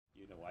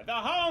The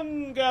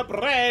hunger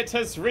bread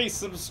has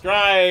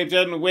resubscribed,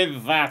 and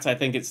with that, I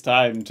think it's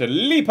time to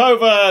leap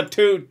over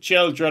to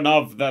Children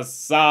of the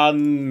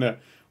Sun,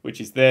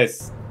 which is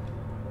this.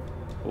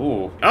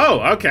 Ooh. Oh,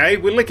 okay,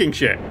 we're licking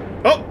shit.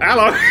 Oh,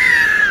 hello.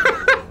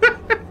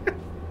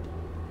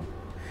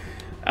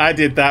 I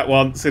did that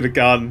once in a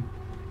gun.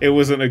 It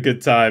wasn't a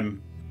good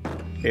time.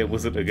 It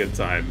wasn't a good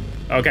time.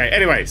 Okay,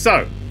 anyway,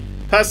 so,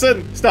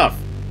 person, stuff,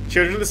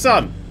 Children of the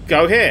Sun,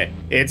 go here,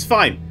 it's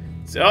fine.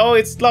 Oh,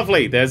 it's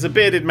lovely, there's a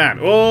bearded man.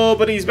 Oh,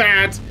 but he's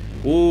bad.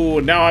 Oh,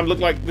 now I look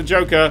like the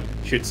Joker.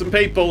 Shoot some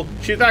people,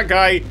 shoot that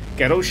guy,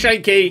 get all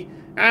shaky,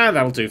 and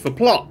that'll do for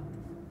plot.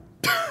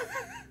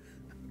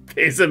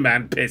 Here's a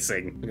man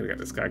pissing. I'm gonna get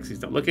this guy because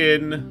he's not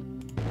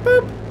looking.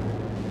 Boop.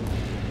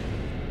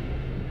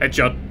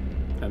 Headshot.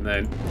 And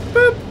then,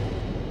 boop.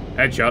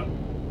 Headshot.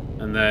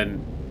 And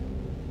then,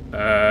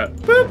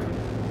 boop.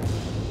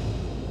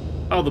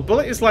 Oh, the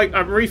bullet is like,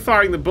 I'm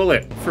refiring the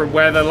bullet from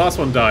where the last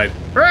one died.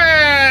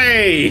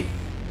 Hooray!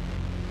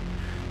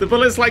 The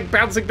bullet's like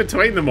bouncing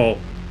between them all.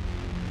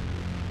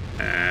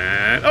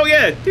 And, oh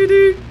yeah,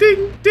 ding,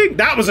 ding, ding.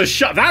 That was a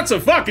shot. That's a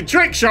fucking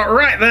trick shot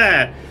right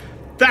there.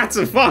 That's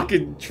a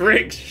fucking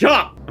trick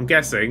shot. I'm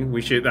guessing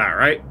we shoot that,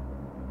 right?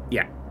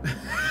 Yeah.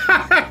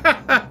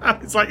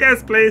 It's like,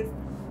 yes, please.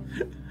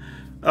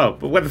 Oh,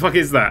 but where the fuck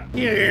is that? And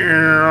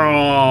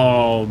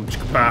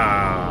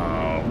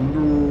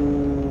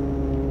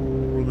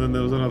then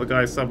there was another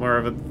guy somewhere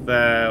over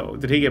there.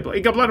 Did he get...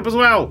 He got blown up as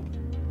well!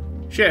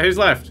 Shit, who's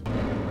left?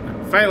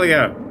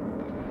 Failure.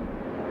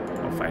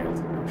 Oh,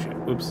 failed. Oh, shit.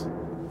 Oops.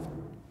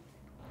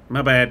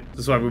 My bad.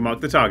 That's why we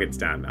marked the targets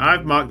down.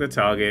 I've marked the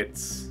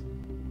targets.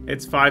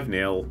 It's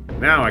 5-0.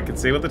 Now I can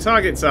see what the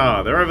targets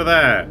are. They're over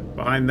there.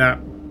 Behind that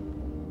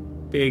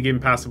big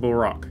impassable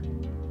rock.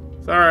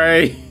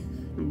 Sorry.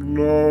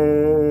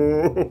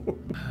 No.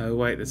 Oh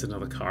wait, there's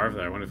another car over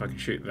there. I wonder if I can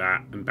shoot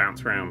that and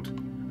bounce around.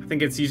 I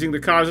think it's using the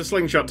car as a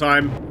slingshot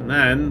time. And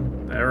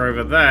then they're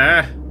over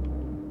there.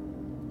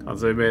 Can't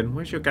zoom in.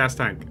 Where's your gas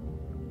tank?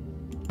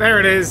 There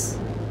it is.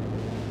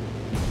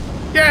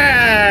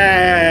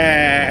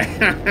 Yeah!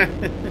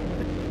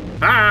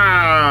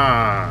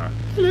 Ah!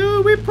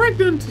 Hello, we're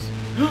pregnant.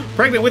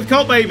 Pregnant with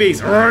cult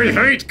babies. I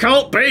hate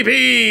cult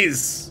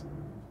babies.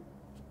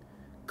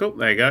 Cool,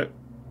 there you go.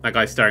 That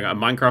guy's staring at a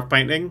Minecraft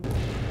painting.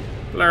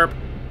 Blurb.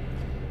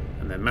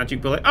 And then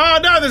magic bullet. Oh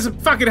no, there's a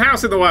fucking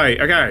house in the way.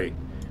 Okay.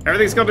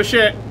 Everything's gone to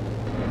shit.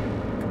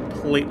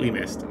 Completely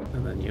missed.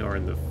 And then you're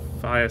in the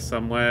fire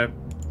somewhere.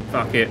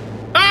 Fuck it.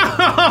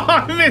 Oh,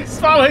 I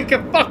missed by like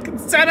a fucking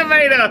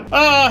centimeter.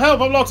 Oh,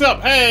 help, I'm locked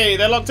up. Hey,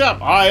 they're locked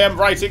up. I am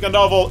writing a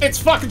novel. It's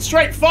fucking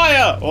straight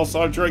fire.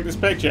 Also, during this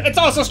picture, it's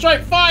also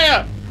straight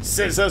fire.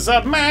 Scissors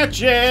of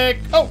magic.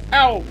 Oh,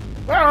 ow.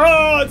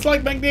 Oh, it's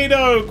like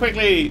Magneto!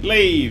 Quickly,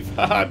 leave!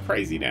 I'm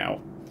crazy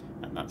now.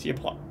 And that's your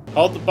plot.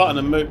 Hold the button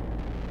and move.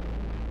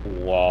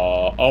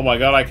 Whoa. Oh my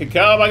god, I can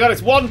kill. Oh my god,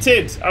 it's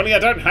wanted! Only I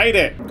don't hate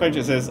it.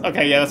 Quencher says,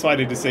 okay, yeah, that's what I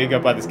need to see. Go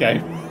play this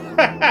game.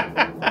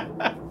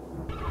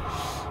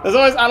 There's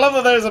always, I love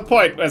that there's a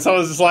point where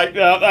someone's just like,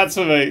 no, that's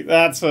for me.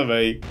 That's for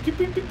me.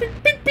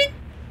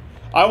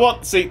 I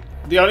want, see,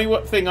 the only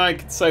thing I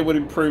could say would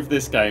improve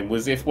this game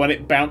was if when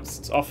it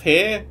bounced off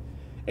here,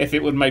 if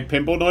it would make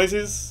pinball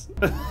noises.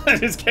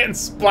 Just getting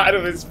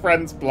splattered with his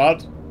friend's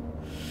blood.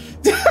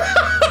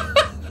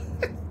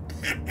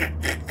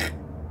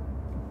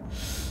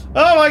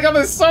 Oh my god,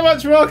 there's so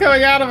much more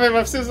coming out of him.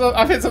 I've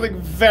hit something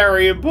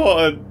very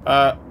important.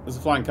 There's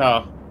a flying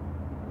car.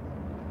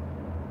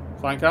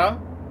 Flying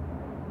car?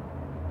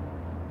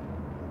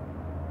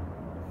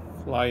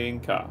 Flying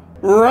car.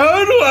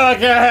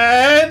 Roadwork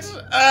ahead!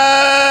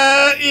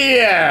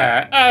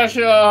 Yeah, I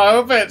sure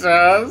hope it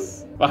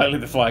does. Finally,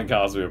 the flying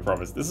cars we were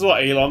promised. This is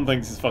what Elon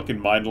thinks his fucking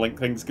mind link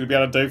thing's gonna be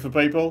able to do for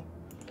people.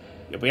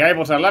 You'll be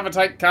able to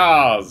levitate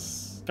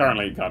cars.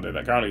 Currently, you can't do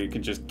that. Currently, you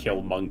can just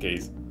kill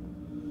monkeys.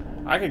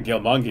 I can kill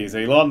monkeys,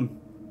 Elon.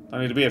 I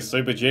need to be a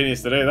super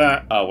genius to do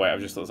that. Oh, wait, I've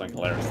just thought something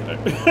hilarious to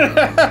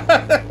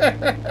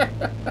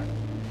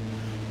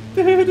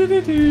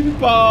do.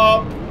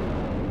 Bob.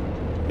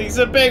 He's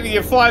a big,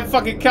 you flying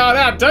fucking car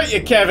now, don't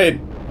you,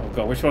 Kevin? Oh,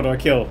 God, which one do I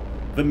kill?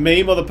 The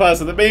meme or the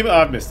person? The meme? Oh,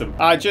 I've missed him.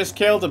 I just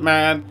killed a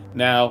man.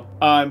 Now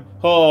I'm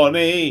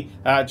horny.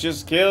 I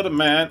just killed a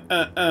man.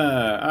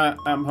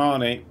 I'm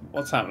horny.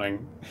 What's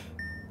happening?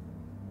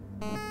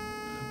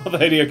 What the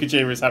Hideo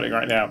Kojima is happening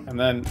right now. And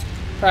then,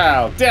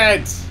 pow,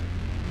 dead.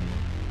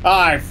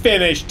 I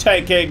finished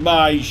taking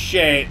my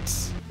shit.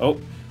 Oh,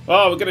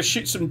 we're gonna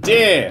shoot some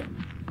deer.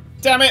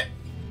 Damn it.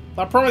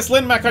 I promised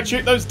Lin Mac I'd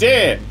shoot those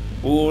deer.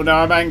 Oh,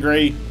 now I'm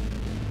angry.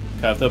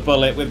 Curve the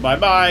bullet with my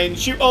mind.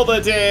 Shoot all the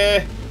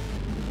deer.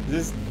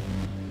 Is this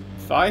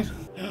fine?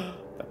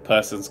 That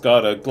person's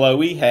got a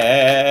glowy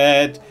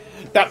head.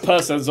 That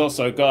person's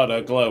also got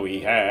a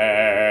glowy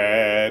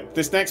head.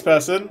 This next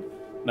person,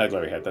 no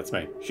glowy head, that's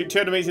me. Shoot 2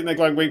 enemies in their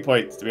glowing weak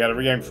points to be able to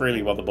regain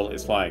freely while the bullet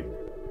is flying.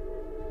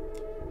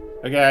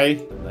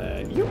 Okay, and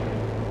then you.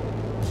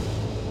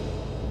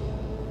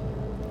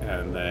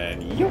 And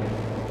then you.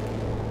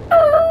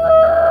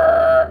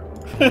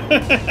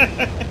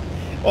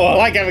 Oh, I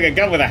like having a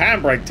gun with a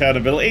handbrake turn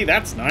ability.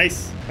 That's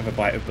nice. Have a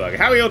bite of burger.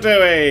 How are you all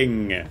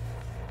doing?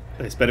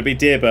 This better be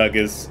deer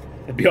burgers.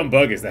 They're beyond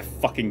burgers. They're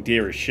fucking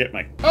deer as shit,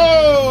 mate.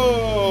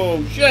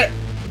 Oh, shit.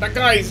 That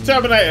guy's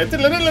Terminator.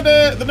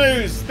 The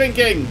news.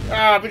 Thinking.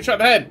 Ah, I've been shot in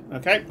the head.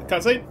 Okay,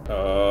 can't see.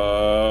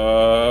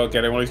 Oh,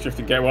 get him while he's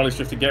drifting. Get him while he's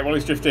drifting. Get him while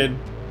he's drifting.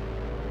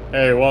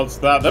 Hey, what's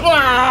that?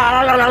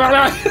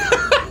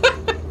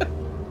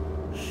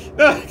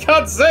 I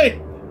can't see.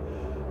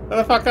 Where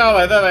the fuck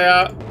are they? There they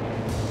are.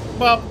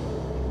 Bop.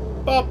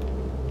 Bop.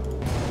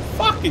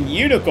 Fucking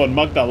unicorn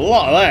mugged a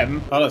lot of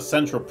them. Oh, that's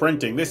central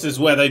printing. This is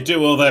where they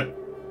do all their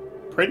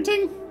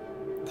printing?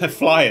 They're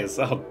flyers.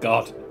 Oh,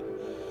 God.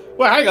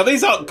 Well, hang on.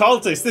 These aren't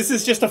cultists. This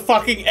is just a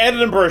fucking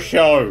Edinburgh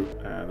show.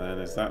 And then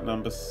is that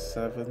number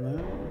 7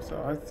 there? So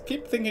I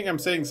keep thinking I'm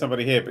seeing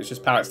somebody here, but it's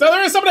just pallets. No,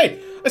 there is somebody!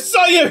 I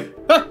saw you!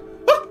 Huh?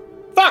 Huh?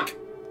 Fuck!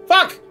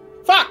 Fuck!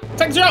 Fuck!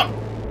 Take a shot!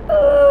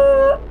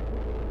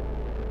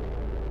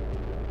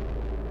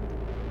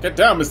 Get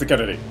down, Mr.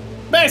 Kennedy.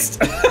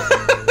 Missed!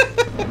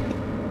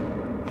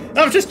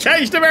 I've just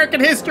changed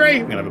American history!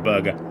 I'm gonna have a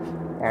burger.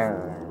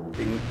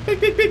 Bing, bing,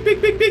 bing, bing,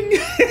 bing, bing,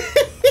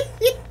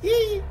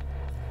 bing.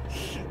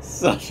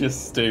 Such a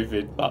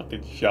stupid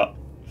fucking shot.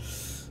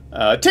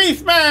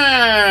 Teeth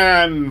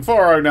Man!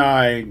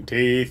 409.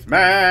 Teeth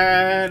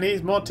Man.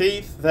 He's more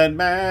teeth than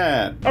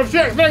man. Oh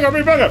shit, bang on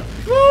me, burger!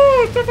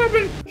 Woo, stuff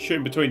happened!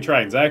 Shooting between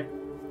trains, eh?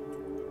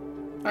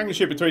 I can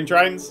shoot between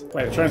trains.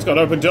 Wait, the train's got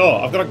an open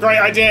door. I've got a great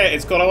idea.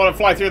 It's called I want to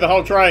fly through the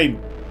whole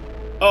train.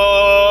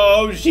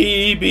 Oh,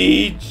 she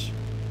beach.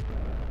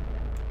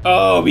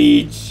 Oh,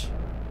 beach.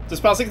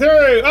 Just passing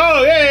through.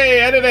 Oh,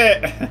 yay, I did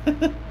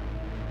it.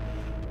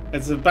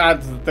 It's a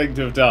bad thing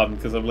to have done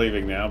because I'm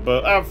leaving now,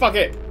 but oh, fuck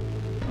it.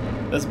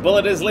 This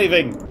bullet is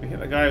leaving. Can we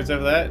hit the guy who's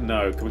over there?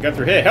 No. Can we go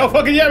through here? Hell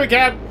fucking yeah, we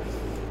can.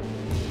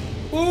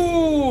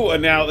 Ooh,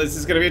 and now this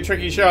is going to be a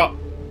tricky shot.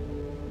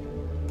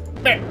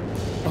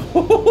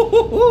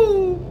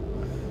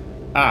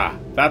 Ah,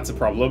 that's a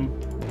problem.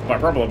 By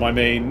problem, I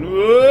mean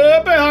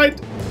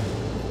behind.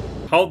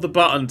 Hold the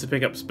button to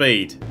pick up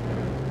speed.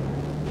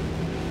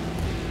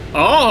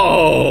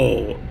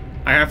 Oh!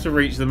 I have to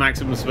reach the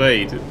maximum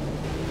speed.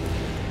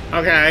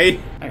 Okay.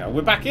 Hang on,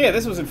 we're back here.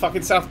 This was in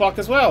fucking South Park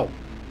as well.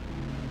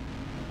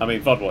 I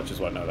mean, VOD watchers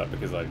won't know that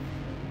because I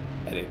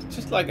edit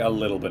just like a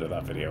little bit of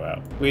that video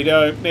out. We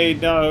don't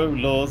need no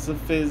laws of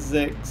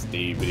physics.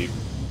 Okay, we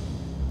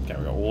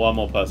got one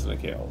more person to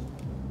kill.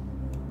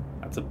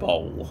 That's a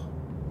bowl.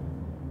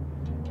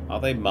 Are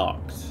they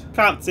marked?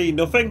 Can't see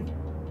nothing.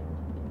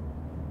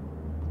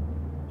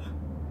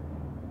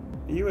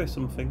 Are you or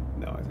something?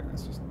 No, I think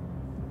that's just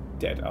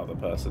dead other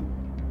person.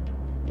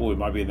 Oh, it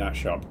might be in that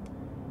shop.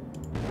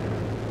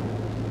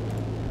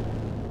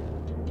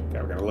 Okay,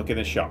 we're gonna look in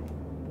the shop.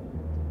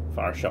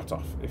 Fire a shot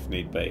off, if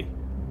need be.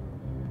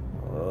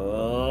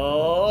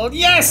 Oh,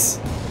 yes!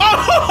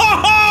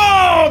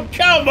 Oh,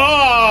 come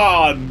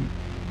on!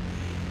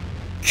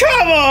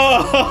 Come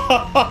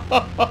on!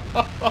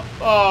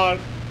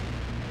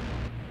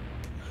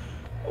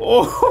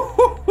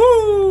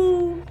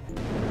 Oh,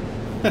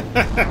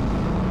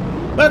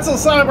 let's all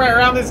celebrate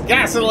around this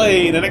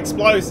gasoline and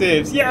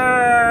explosives.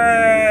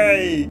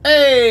 Yay!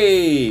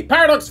 Hey,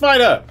 Paradox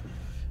Fighter!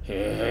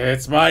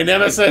 It's my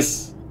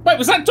nemesis. Wait,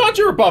 was that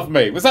Dodger above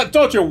me? Was that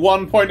Dodger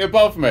 1 point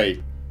above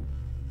me?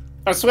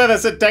 I swear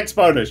that's a dex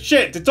bonus.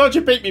 Shit, did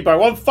Dodger beat me by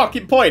 1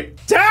 fucking point?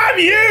 Damn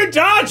you,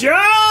 Dodger!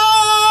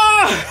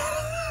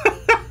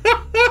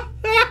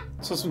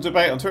 Saw some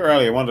debate on Twitter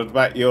earlier. Wondered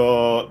about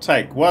your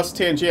take. Worst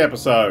TNG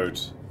episode?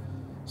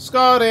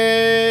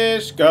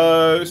 Scottish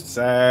ghost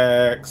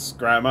sex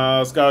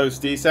grandma's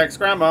ghosty sex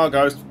grandma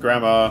ghost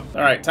grandma.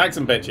 All right, tag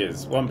some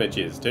bitches. 1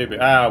 bitches, 2 bitches.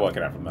 Ah, work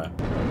it out from there.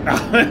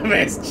 I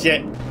missed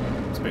shit.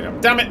 Speed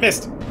up. Damn it,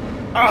 missed.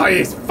 Oh,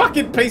 you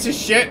fucking piece of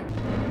shit.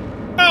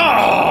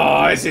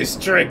 Oh, this is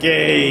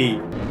tricky.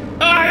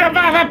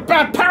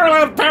 Oh,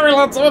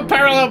 parallel. Someone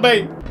parallel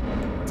me.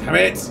 Damn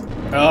it.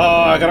 Oh,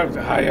 I gotta.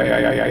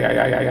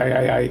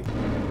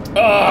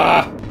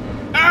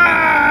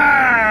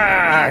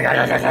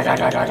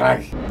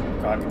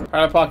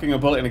 Parallel parking a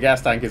bullet in a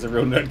gas tank is a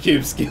real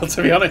Nerd³ skill,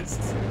 to be honest.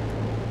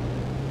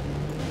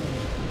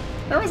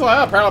 Everyone's like,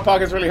 oh, parallel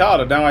parking is really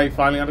hard, and now I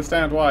finally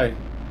understand why.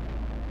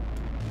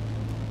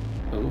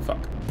 Oh, fuck.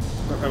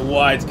 I don't know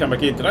why it's come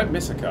back in. Did I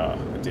miss a car?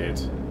 I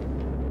did.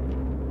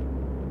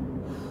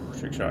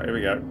 Trick shot, here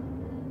we go.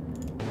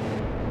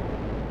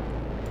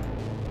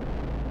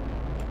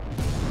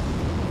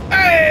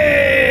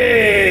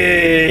 Hey!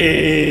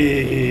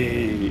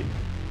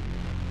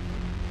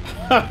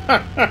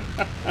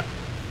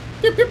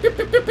 Pew, pew, pew,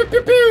 pew, pew, pew,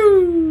 pew,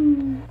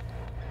 pew.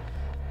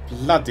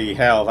 Bloody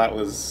hell, that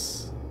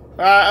was...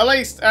 at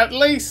least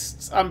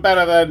I'm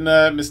better than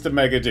Mr.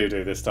 Mega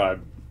Doodoo this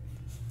time.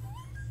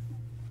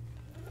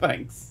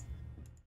 Thanks.